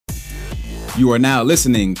You are now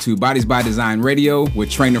listening to Bodies by Design Radio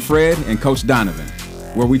with Trainer Fred and Coach Donovan,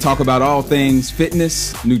 where we talk about all things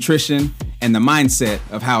fitness, nutrition, and the mindset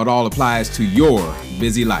of how it all applies to your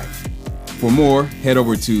busy life. For more, head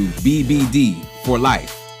over to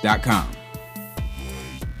bbdforlife.com.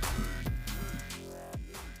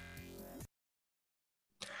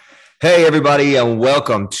 Hey, everybody, and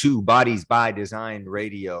welcome to Bodies by Design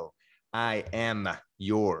Radio. I am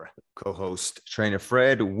your co-host, Trainer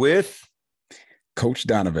Fred, with Coach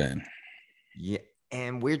Donovan. Yeah,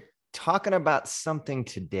 and we're talking about something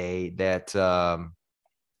today that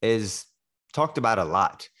is talked about a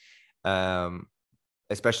lot,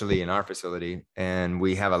 especially in our facility. And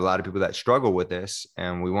we have a lot of people that struggle with this,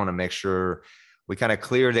 and we want to make sure we kind of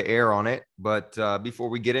clear the air on it. But before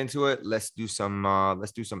we get into it, let's do some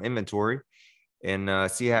inventory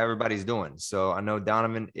and see how everybody's doing. So I know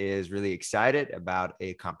Donovan is really excited about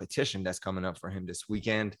a competition that's coming up for him this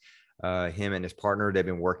weekend. Him and his partner, they've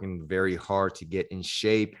been working very hard to get in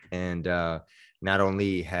shape. And not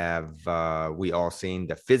only have we all seen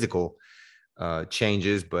the physical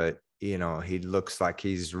changes, but, you know, he looks like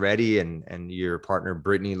he's ready, and your partner,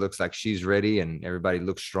 Brittany, looks like she's ready, and everybody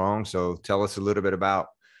looks strong. So tell us a little bit about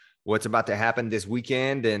what's about to happen this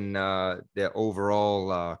weekend and the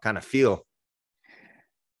overall kind of feel.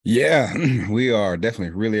 Yeah, we are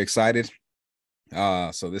definitely really excited.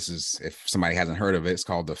 So this is, if somebody hasn't heard of it, it's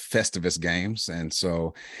called the Festivus Games. And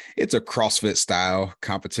so it's a CrossFit style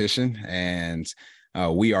competition, and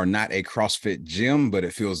we are not a CrossFit gym, but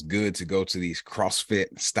it feels good to go to these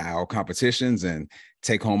CrossFit style competitions and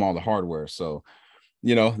take home all the hardware. So,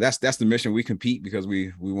 you know, that's the mission. We compete because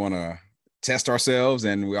we want to test ourselves,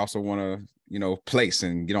 and we also want to, you know, place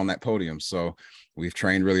and get on that podium. So we've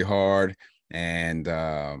trained really hard, and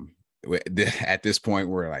at this point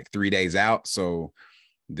we're like 3 days out, so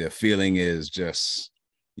the feeling is just,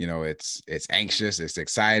 you know, it's anxious, it's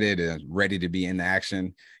excited, and ready to be in the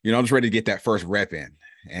action. You know, I'm just ready to get that first rep in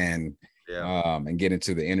and get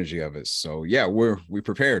into the energy of it. So yeah, we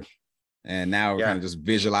prepared, and now we're kind of just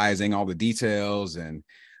visualizing all the details and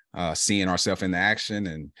seeing ourselves in the action,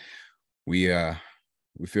 and we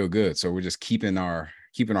feel good. So we're just keeping our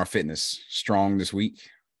fitness strong this week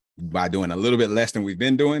by doing a little bit less than we've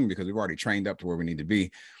been doing, because we've already trained up to where we need to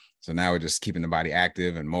be. So now we're just keeping the body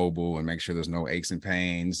active and mobile, and making sure there's no aches and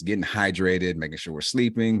pains, getting hydrated, making sure we're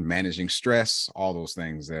sleeping, managing stress, all those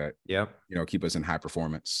things that, you know, keep us in high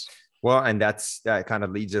performance. Well, and that kind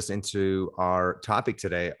of leads us into our topic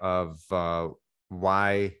today of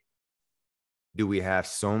why do we have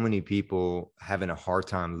so many people having a hard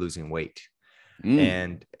time losing weight?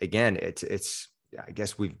 And again, it's I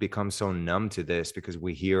guess we've become so numb to this because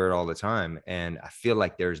we hear it all the time. And I feel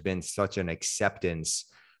like there's been such an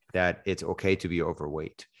acceptance that it's okay to be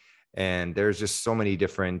overweight. And there's just so many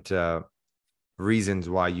different reasons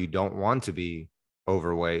why you don't want to be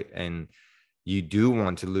overweight. And you do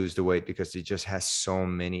want to lose the weight because it just has so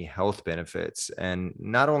many health benefits. And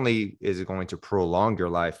not only is it going to prolong your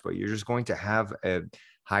life, but you're just going to have a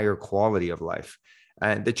higher quality of life.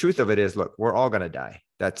 And the truth of it is, look, we're all going to die.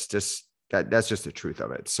 That's just the truth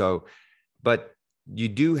of it. So, but you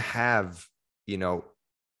do have, you know,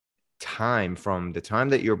 time from the time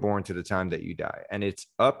that you're born to the time that you die. And it's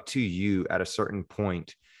up to you at a certain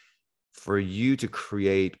point for you to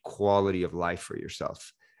create quality of life for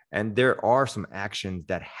yourself. And there are some actions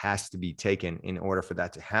that has to be taken in order for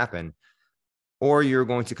that to happen, or you're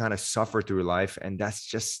going to kind of suffer through life. And that's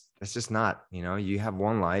just not, you know, you have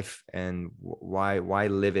one life, and why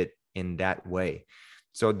live it in that way?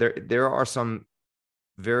 So there are some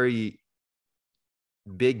very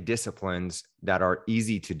big disciplines that are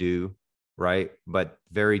easy to do, right? But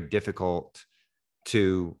very difficult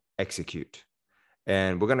to execute.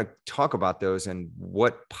 And we're going to talk about those and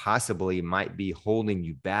what possibly might be holding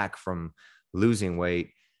you back from losing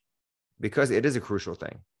weight, because it is a crucial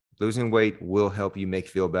thing. Losing weight will help you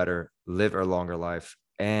feel better, live a longer life,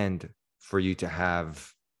 and for you to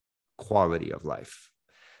have quality of life.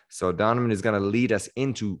 So Donovan is going to lead us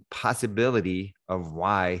into possibility of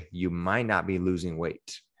why you might not be losing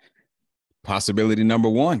weight. Possibility number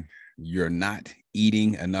one, you're not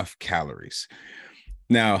eating enough calories.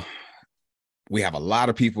 Now, we have a lot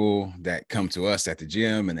of people that come to us at the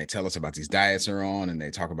gym, and they tell us about these diets they're on, and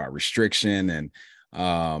they talk about restriction. And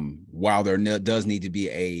while there does need to be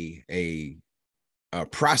a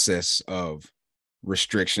process of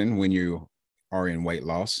restriction when you are in weight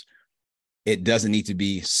loss, it doesn't need to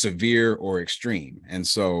be severe or extreme. And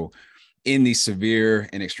so in these severe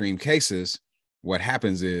and extreme cases, what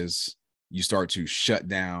happens is you start to shut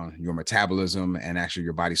down your metabolism, and actually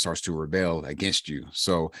your body starts to rebel against you.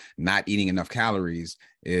 So not eating enough calories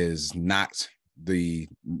is not the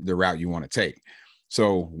route you want to take.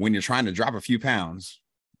 So when you're trying to drop a few pounds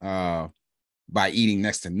by eating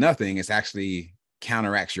next to nothing, it's actually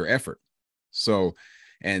counteracts your effort. So,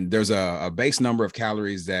 and there's a base number of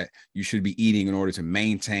calories that you should be eating in order to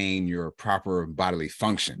maintain your proper bodily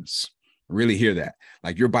functions. Really hear that.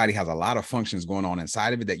 Like, your body has a lot of functions going on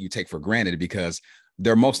inside of it that you take for granted because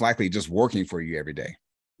they're most likely just working for you every day.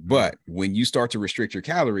 But when you start to restrict your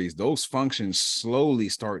calories, those functions slowly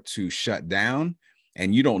start to shut down,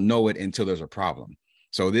 and you don't know it until there's a problem.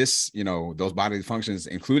 So this, those bodily functions,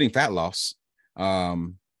 including fat loss,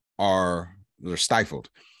 they're stifled.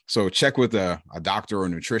 So check with a doctor or a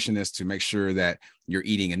nutritionist to make sure that you're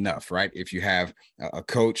eating enough, right? If you have a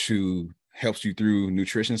coach who helps you through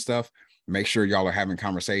nutrition stuff, make sure y'all are having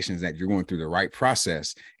conversations that you're going through the right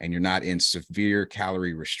process and you're not in severe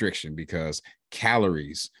calorie restriction, because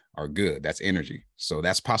calories are good. That's energy. So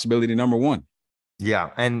that's possibility number one.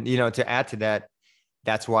 Yeah. And, to add to that,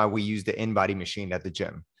 that's why we use the InBody machine at the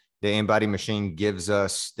gym. The InBody machine gives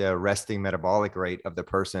us the resting metabolic rate of the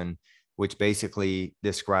person, which basically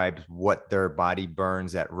describes what their body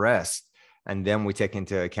burns at rest. And then we take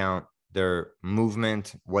into account their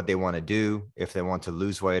movement, what they want to do, if they want to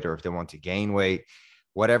lose weight or if they want to gain weight,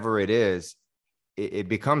 whatever it is, it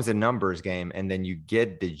becomes a numbers game. And then you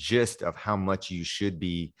get the gist of how much you should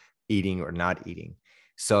be eating or not eating.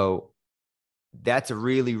 So that's a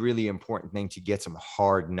really, really important thing, to get some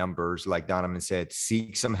hard numbers. Like Donovan said,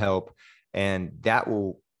 seek some help, and that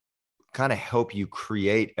will kind of help you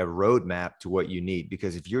create a roadmap to what you need.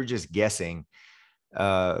 Because if you're just guessing,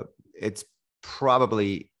 it's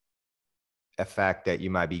probably a fact that you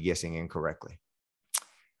might be guessing incorrectly.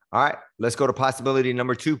 All right, let's go to possibility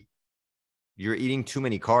number 2. You're eating too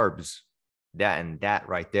many carbs. That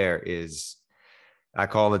right there is, I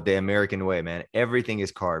call it the American way, man. Everything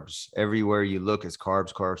is carbs. Everywhere you look is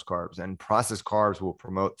carbs, carbs, carbs. And processed carbs will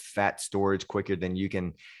promote fat storage quicker than you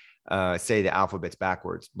can say the alphabets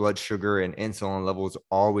backwards. Blood sugar and insulin levels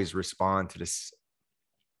always respond to this,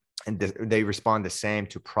 and they respond the same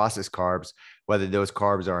to processed carbs, whether those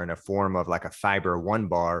carbs are in a form of like a Fiber One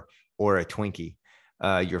bar or a Twinkie.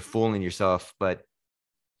 You're fooling yourself,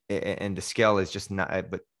 and the scale is just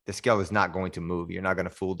not, but the scale is not going to move. You're not going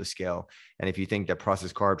to fool the scale. And if you think that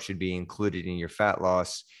processed carbs should be included in your fat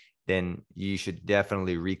loss, then you should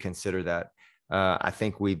definitely reconsider that. I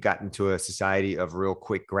think we've gotten to a society of real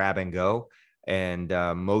quick grab and go. And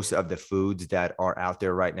most of the foods that are out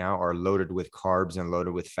there right now are loaded with carbs and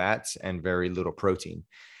loaded with fats and very little protein.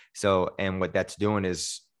 So, and what that's doing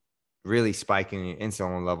is really spiking your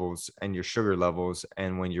insulin levels and your sugar levels.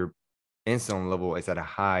 And when your insulin level is at a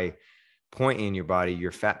high point in your body,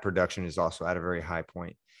 your fat production is also at a very high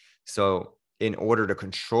point. So in order to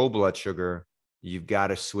control blood sugar, you've got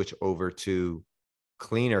to switch over to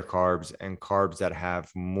cleaner carbs and carbs that have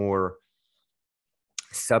more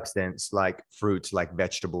substance, like fruits, like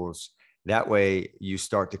vegetables. That way you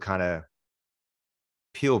start to kind of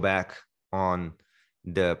peel back on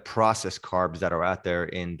the processed carbs that are out there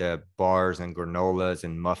in the bars and granolas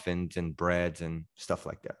and muffins and breads and stuff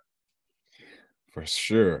like that. For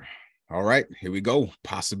sure. All right, here we go.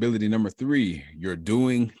 Possibility number 3, you're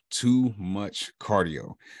doing too much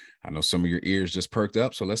cardio. I know some of your ears just perked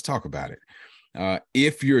up, so let's talk about it.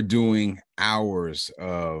 If you're doing hours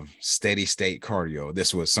of steady state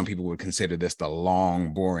cardio, some people would consider this the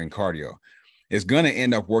long, boring cardio. It's going to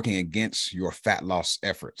end up working against your fat loss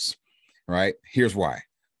efforts, right? Here's why.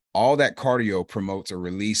 All that cardio promotes a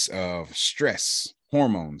release of stress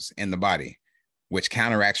hormones in the body, which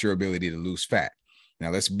counteracts your ability to lose fat. Now,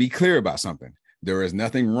 let's be clear about something. There is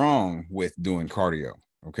nothing wrong with doing cardio,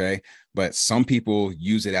 okay? But some people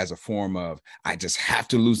use it as a form of, I just have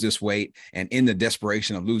to lose this weight. And in the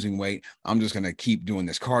desperation of losing weight, I'm just going to keep doing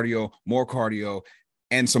this cardio,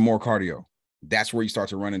 and some more cardio. That's where you start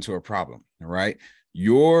to run into a problem, all right?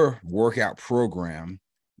 Your workout program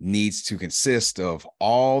needs to consist of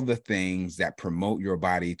all the things that promote your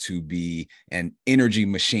body to be an energy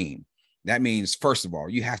machine. That means, first of all,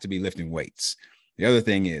 you have to be lifting weights. The other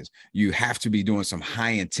thing is you have to be doing some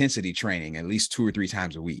high intensity training at least 2 or 3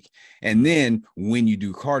 times a week. And then when you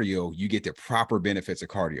do cardio, you get the proper benefits of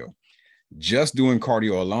cardio. Just doing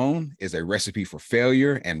cardio alone is a recipe for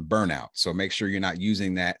failure and burnout. So make sure you're not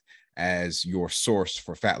using that as your source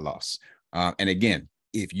for fat loss. And again,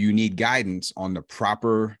 if you need guidance on the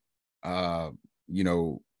proper, cardio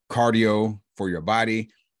for your body,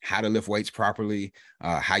 how to lift weights properly,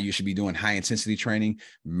 how you should be doing high intensity training,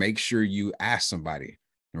 make sure you ask somebody.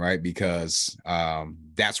 right? Because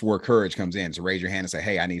that's where courage comes in. So raise your hand and say,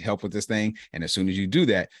 hey, I need help with this thing. And as soon as you do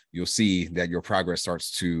that, you'll see that your progress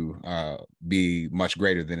starts to be much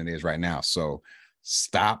greater than it is right now. So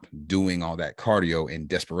stop doing all that cardio in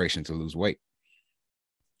desperation to lose weight.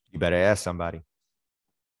 You better ask somebody.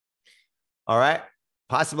 All right.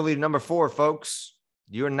 Possibility number 4, folks.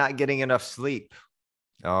 You're not getting enough sleep.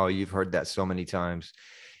 Oh, you've heard that so many times.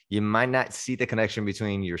 You might not see the connection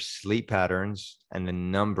between your sleep patterns and the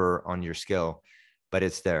number on your scale, but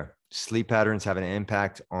it's there. Sleep patterns have an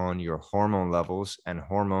impact on your hormone levels, and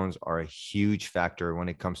hormones are a huge factor when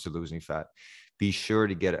it comes to losing fat. Be sure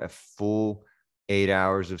to get a full 8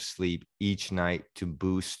 hours of sleep each night to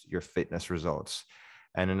boost your fitness results.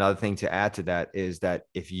 And another thing to add to that is that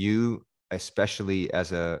if you, especially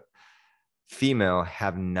as a female,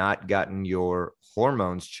 have not gotten your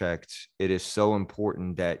hormones checked, it is so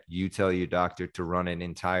important that you tell your doctor to run an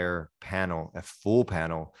entire panel, a full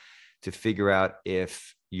panel, to figure out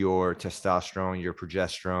if your testosterone, your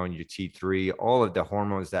progesterone, your T3, all of the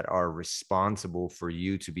hormones that are responsible for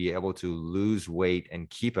you to be able to lose weight and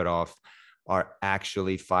keep it off are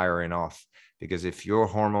actually firing off. Because if your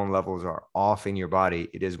hormone levels are off in your body,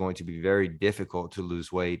 it is going to be very difficult to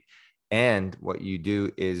lose weight. And what you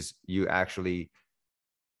do is you actually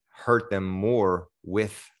hurt them more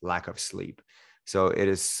with lack of sleep. So it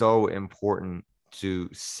is so important to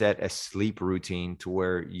set a sleep routine to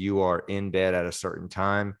where you are in bed at a certain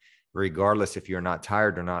time, regardless if you're not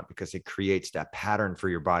tired or not, because it creates that pattern for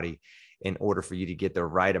your body in order for you to get the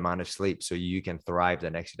right amount of sleep so you can thrive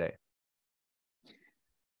the next day.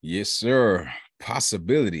 Yes, sir.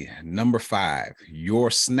 Possibility number 5,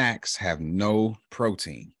 your snacks have no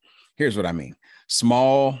protein. Here's what I mean.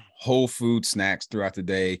 Small whole food snacks throughout the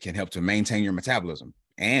day can help to maintain your metabolism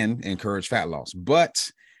and encourage fat loss,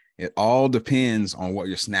 but it all depends on what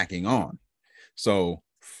you're snacking on. So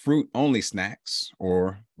fruit only snacks,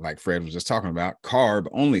 or like Fred was just talking about, carb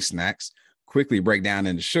only snacks quickly break down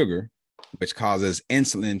into sugar, which causes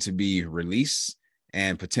insulin to be released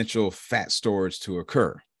and potential fat storage to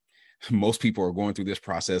occur. Most people are going through this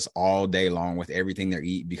process all day long with everything they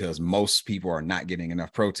eat because most people are not getting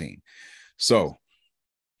enough protein. So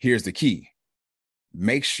here's the key.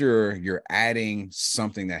 Make sure you're adding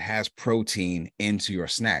something that has protein into your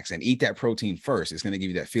snacks and eat that protein first. It's going to give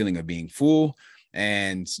you that feeling of being full,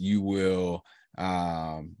 and you will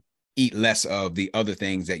eat less of the other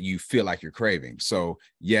things that you feel like you're craving. So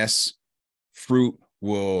yes, fruit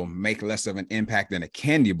will make less of an impact than a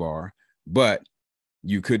candy bar, but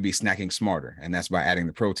you could be snacking smarter, and that's by adding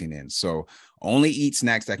the protein in. So only eat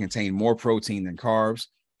snacks that contain more protein than carbs,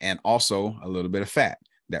 and also a little bit of fat.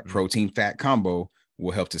 That protein fat combo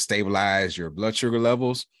will help to stabilize your blood sugar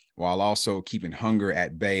levels while also keeping hunger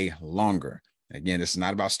at bay longer. Again, this is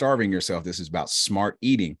not about starving yourself. This is about smart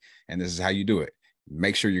eating, and this is how you do it.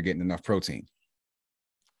 Make sure you're getting enough protein.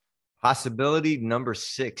 Possibility number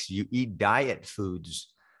 6, you eat diet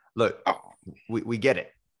foods. Look, we get it.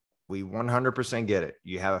 We 100% get it.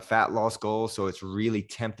 You have a fat loss goal, so it's really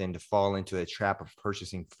tempting to fall into a trap of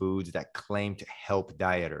purchasing foods that claim to help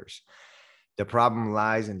dieters. The problem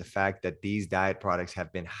lies in the fact that these diet products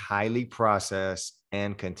have been highly processed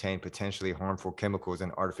and contain potentially harmful chemicals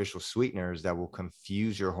and artificial sweeteners that will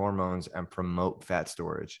confuse your hormones and promote fat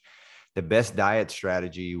storage. The best diet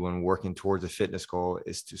strategy when working towards a fitness goal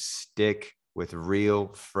is to stick with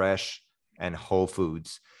real, fresh, and whole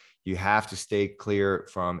foods. You have to stay clear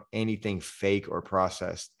from anything fake or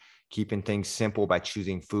processed, keeping things simple by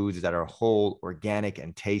choosing foods that are whole, organic,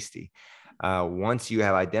 and tasty. Once you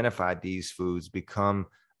have identified these foods, become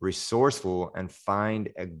resourceful and find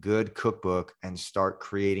a good cookbook and start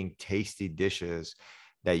creating tasty dishes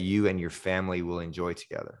that you and your family will enjoy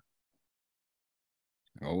together.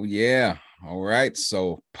 Oh, yeah. All right.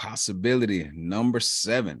 So possibility number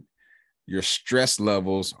 7, your stress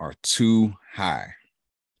levels are too high.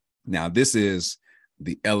 Now, this is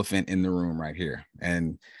the elephant in the room right here.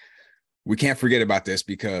 And we can't forget about this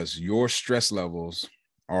because your stress levels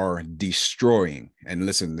are destroying. And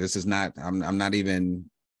listen, this is not, I'm not even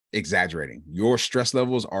exaggerating. Your stress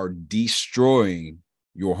levels are destroying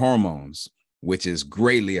your hormones, which is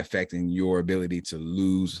greatly affecting your ability to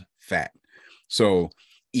lose fat. So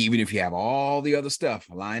even if you have all the other stuff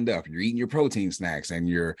lined up, you're eating your protein snacks and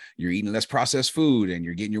you're eating less processed food and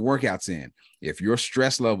you're getting your workouts in, if your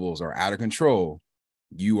stress levels are out of control,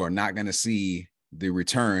 you are not going to see the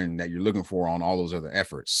return that you're looking for on all those other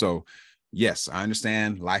efforts. So yes, I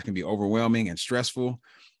understand life can be overwhelming and stressful,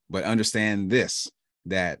 but understand this,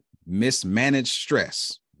 that mismanaged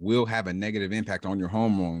stress will have a negative impact on your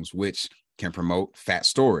hormones, which can promote fat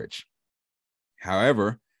storage.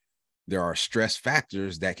 However, there are stress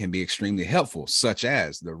factors that can be extremely helpful, such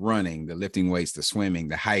as the running, the lifting weights, the swimming,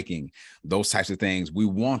 the hiking, those types of things. We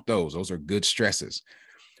want those. Those are good stresses.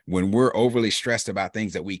 When we're overly stressed about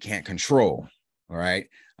things that we can't control, all right,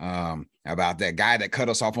 about that guy that cut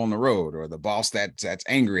us off on the road, or the boss that's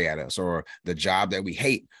angry at us, or the job that we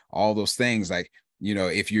hate, all those things, like, you know,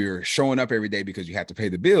 if you're showing up every day because you have to pay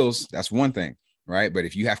the bills, that's one thing, right? But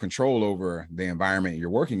if you have control over the environment you're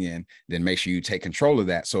working in, then make sure you take control of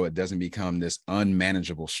that so it doesn't become this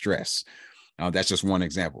unmanageable stress. That's just one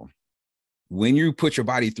example. When you put your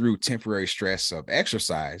body through temporary stress of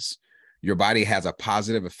exercise, your body has a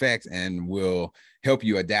positive effect and will help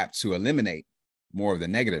you adapt to eliminate more of the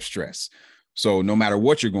negative stress. So no matter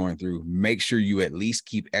what you're going through, make sure you at least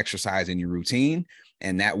keep exercise in your routine,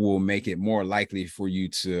 and that will make it more likely for you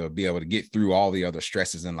to be able to get through all the other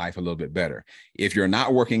stresses in life a little bit better. If you're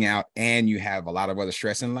not working out and you have a lot of other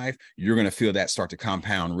stress in life, you're going to feel that start to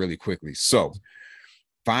compound really quickly. So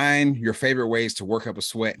find your favorite ways to work up a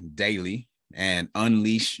sweat daily and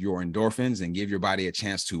unleash your endorphins and give your body a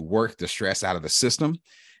chance to work the stress out of the system.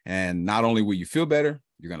 And not only will you feel better,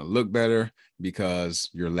 you're going to look better because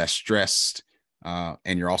you're less stressed,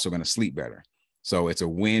 and you're also going to sleep better. So it's a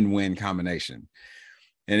win-win combination.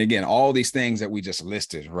 And again, all these things that we just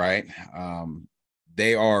listed, right?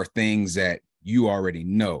 They are things that you already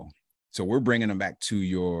know. So we're bringing them back to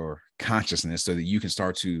your consciousness so that you can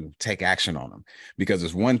start to take action on them. Because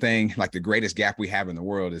there's one thing, like the greatest gap we have in the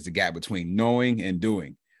world is the gap between knowing and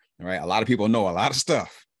doing, right? A lot of people know a lot of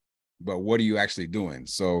stuff, but what are you actually doing?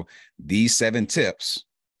 So these 7 tips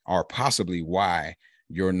are possibly why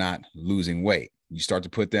you're not losing weight. You start to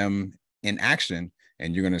put them in action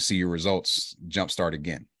and you're going to see your results jumpstart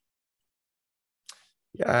again.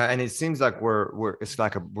 Yeah, and it seems like we're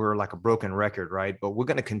like a broken record, right? But we're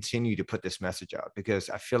going to continue to put this message out because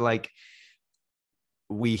I feel like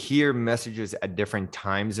we hear messages at different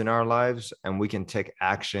times in our lives, and we can take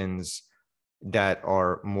actions that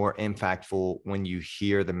are more impactful when you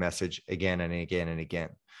hear the message again and again and again.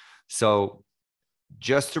 So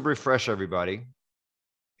just to refresh everybody,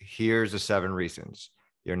 here's the 7 reasons.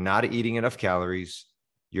 You're not eating enough calories.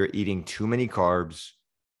 You're eating too many carbs.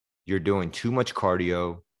 You're doing too much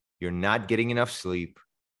cardio. You're not getting enough sleep.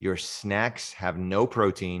 Your snacks have no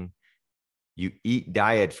protein. You eat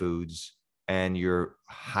diet foods, and you're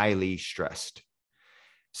highly stressed.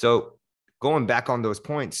 So going back on those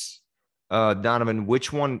points, Donovan,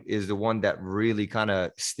 which one is the one that really kind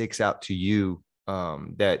of sticks out to you,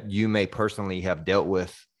 that you may personally have dealt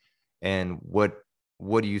with? And what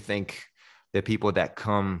do you think the people that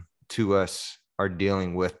come to us are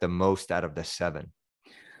dealing with the most out of the 7?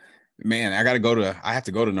 Man, I have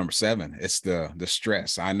to go to number 7. It's the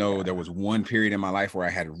stress. I know there was one period in my life where I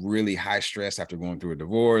had really high stress after going through a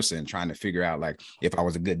divorce and trying to figure out like if I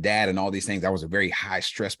was a good dad and all these things. That was a very high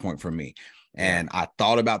stress point for me. And I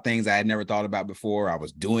thought about things I had never thought about before. I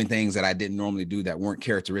was doing things that I didn't normally do that weren't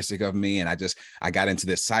characteristic of me. And I got into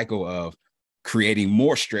this cycle of creating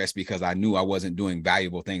more stress because I knew I wasn't doing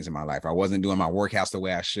valuable things in my life. I wasn't doing my workouts the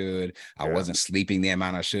way I should. I wasn't sleeping the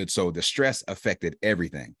amount I should. So the stress affected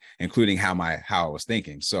everything, including how I was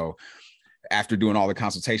thinking. So after doing all the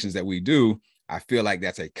consultations that we do, I feel like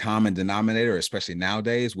that's a common denominator, especially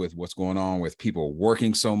nowadays with what's going on with people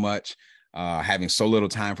working so much, having so little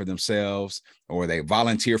time for themselves, or they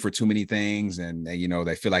volunteer for too many things. And, you know,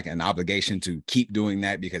 they feel like an obligation to keep doing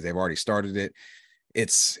that because they've already started it.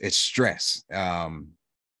 It's stress.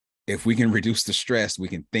 If we can reduce the stress, we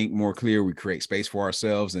can think more clear, we create space for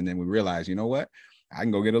ourselves. And then we realize, you know what, I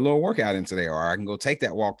can go get a little workout in today, or I can go take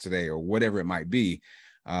that walk today, or whatever it might be.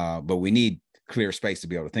 But we need clear space to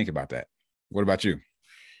be able to think about that. What about you?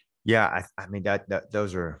 Yeah, I mean, that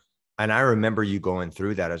those are, and I remember you going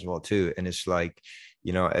through that as well too. And it's like,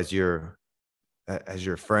 you know, as your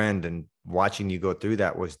friend, and watching you go through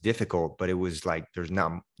that was difficult, but it was like, there's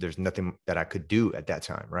nothing that I could do at that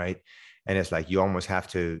time. Right. And it's like, you almost have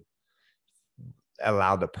to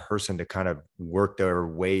allow the person to kind of work their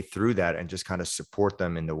way through that and just kind of support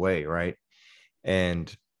them in the way. Right.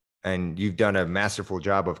 And you've done a masterful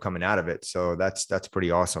job of coming out of it. So that's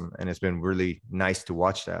pretty awesome. And it's been really nice to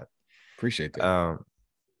watch that. Appreciate that.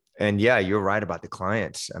 And yeah, you're right about the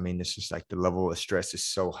clients. I mean, it's just like the level of stress is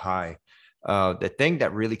so high. The thing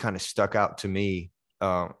that really kind of stuck out to me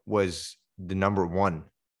was the number 1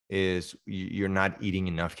 is you're not eating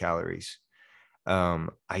enough calories. I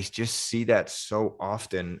just see that so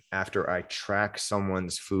often after I track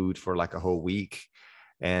someone's food for like a whole week,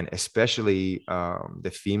 and especially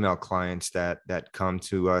the female clients that come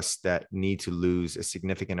to us that need to lose a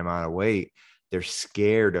significant amount of weight. they're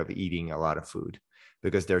scared of eating a lot of food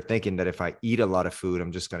because they're thinking that if I eat a lot of food,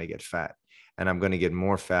 I'm just going to get fat, and I'm going to get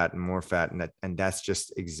more fat and more fat. And that's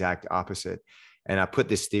just exact opposite. And I put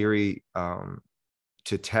this theory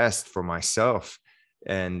to test for myself.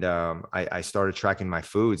 And I started tracking my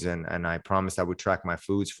foods, and I promised I would track my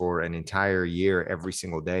foods for an entire year, every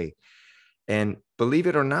single day. And believe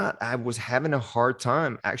it or not, I was having a hard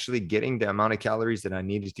time actually getting the amount of calories that I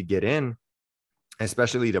needed to get in,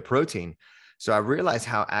 especially the protein. So I realized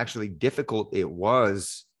how actually difficult it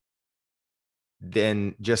was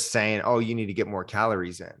than just saying, oh, you need to get more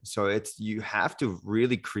calories in. So you have to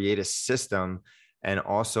really create a system and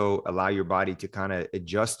also allow your body to kind of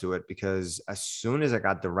adjust to it. Because as soon as I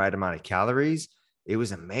got the right amount of calories, it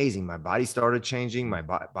was amazing. My body started changing. My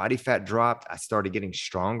body fat dropped. I started getting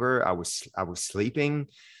stronger. I was sleeping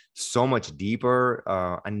so much deeper.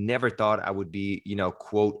 I never thought I would be,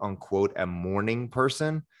 quote unquote, a morning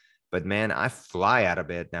person. But man, I fly out of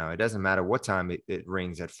bed now. It doesn't matter what time it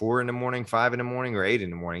rings, at 4 a.m, 5 a.m, or 8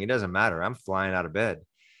 a.m. It doesn't matter. I'm flying out of bed.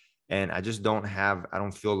 And I just I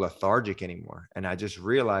don't feel lethargic anymore. And I just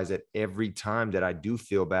realized that every time that I do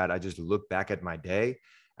feel bad, I just look back at my day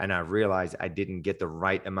and I realize I didn't get the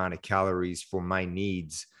right amount of calories for my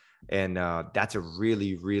needs. And that's a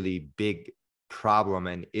really, really big problem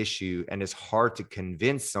and issue. And it's hard to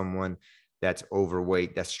convince someone that's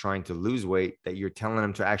overweight, that's trying to lose weight, that you're telling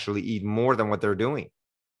them to actually eat more than what they're doing.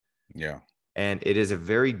 Yeah. And it is a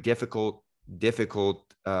very difficult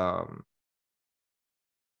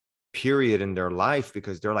period in their life,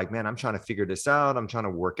 because they're like, man, I'm trying to figure this out. I'm trying to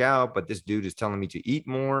work out, but this dude is telling me to eat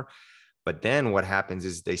more. But then what happens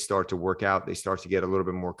is they start to work out. They start to get a little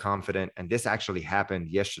bit more confident. And this actually happened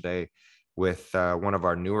yesterday with one of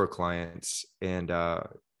our newer clients. And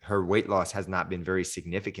her weight loss has not been very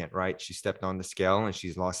significant, right? She stepped on the scale and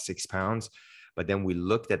she's lost 6 pounds. But then we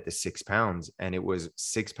looked at the 6 pounds, and it was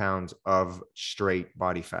 6 pounds of straight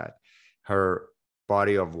body fat. Her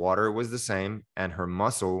body of water was the same, and her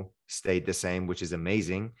muscle stayed the same, which is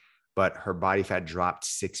amazing. But her body fat dropped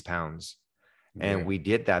 6 pounds. And we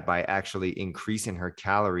did that by actually increasing her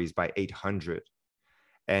calories by 800.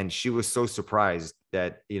 And she was so surprised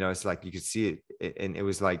that, it's like you could see it. And it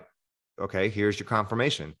was like, okay, here's your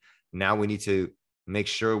confirmation. Now we need to make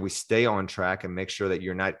sure we stay on track and make sure that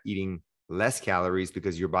you're not eating less calories,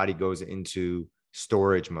 because your body goes into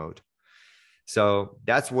storage mode. So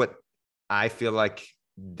that's what I feel like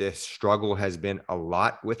the struggle has been a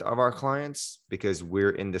lot with of our clients, because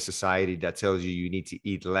we're in the society that tells you need to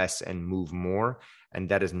eat less and move more. And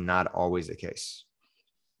that is not always the case.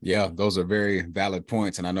 Yeah, those are very valid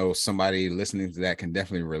points. And I know somebody listening to that can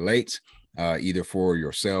definitely relate, either for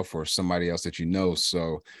yourself or somebody else that you know.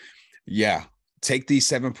 So yeah, take these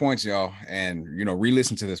 7 points, y'all, and,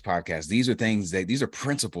 re-listen to this podcast. These are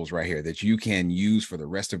principles right here that you can use for the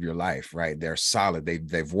rest of your life, right? They're solid.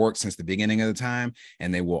 They've worked since the beginning of the time,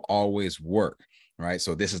 and they will always work, right?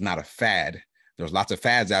 So this is not a fad. There's lots of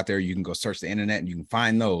fads out there. You can go search the internet and you can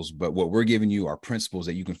find those, but what we're giving you are principles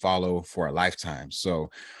that you can follow for a lifetime. So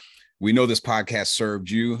we know this podcast served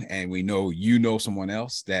you, and we know someone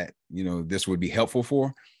else that, this would be helpful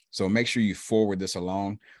for. So make sure you forward this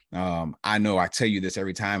along. I know I tell you this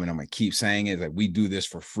every time, and I'm going to keep saying it, that we do this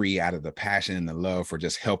for free out of the passion and the love for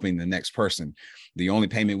just helping the next person. The only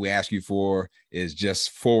payment we ask you for is just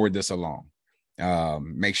forward this along.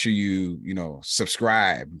 Make sure you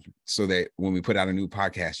subscribe so that when we put out a new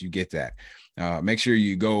podcast, you get that. Make sure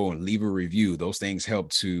you go and leave a review. Those things help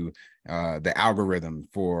to the algorithm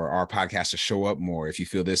for our podcast to show up more if you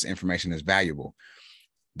feel this information is valuable.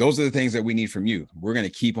 Those are the things that we need from you. We're going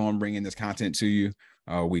to keep on bringing this content to you.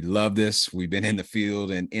 We love this. We've been in the field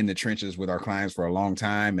and in the trenches with our clients for a long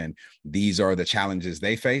time, and these are the challenges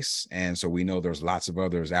they face. And so we know there's lots of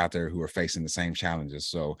others out there who are facing the same challenges.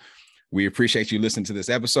 So we appreciate you listening to this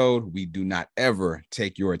episode. We do not ever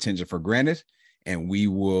take your attention for granted, and we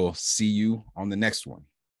will see you on the next one.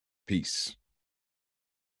 Peace.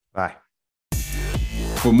 Bye.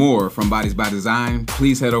 For more from Bodies by Design,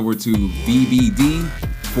 please head over to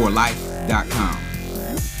bbdforlife.com.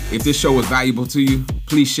 If this show was valuable to you,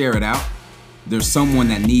 please share it out. There's someone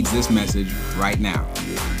that needs this message right now.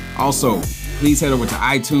 Also, please head over to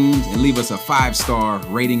iTunes and leave us a 5-star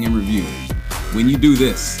rating and review. When you do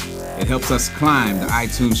this, it helps us climb the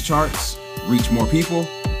iTunes charts, reach more people,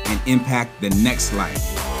 and impact the next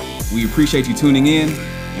life. We appreciate you tuning in,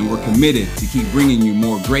 and we're committed to keep bringing you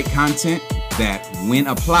more great content that, when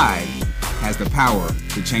applied, has the power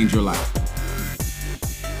to change your life.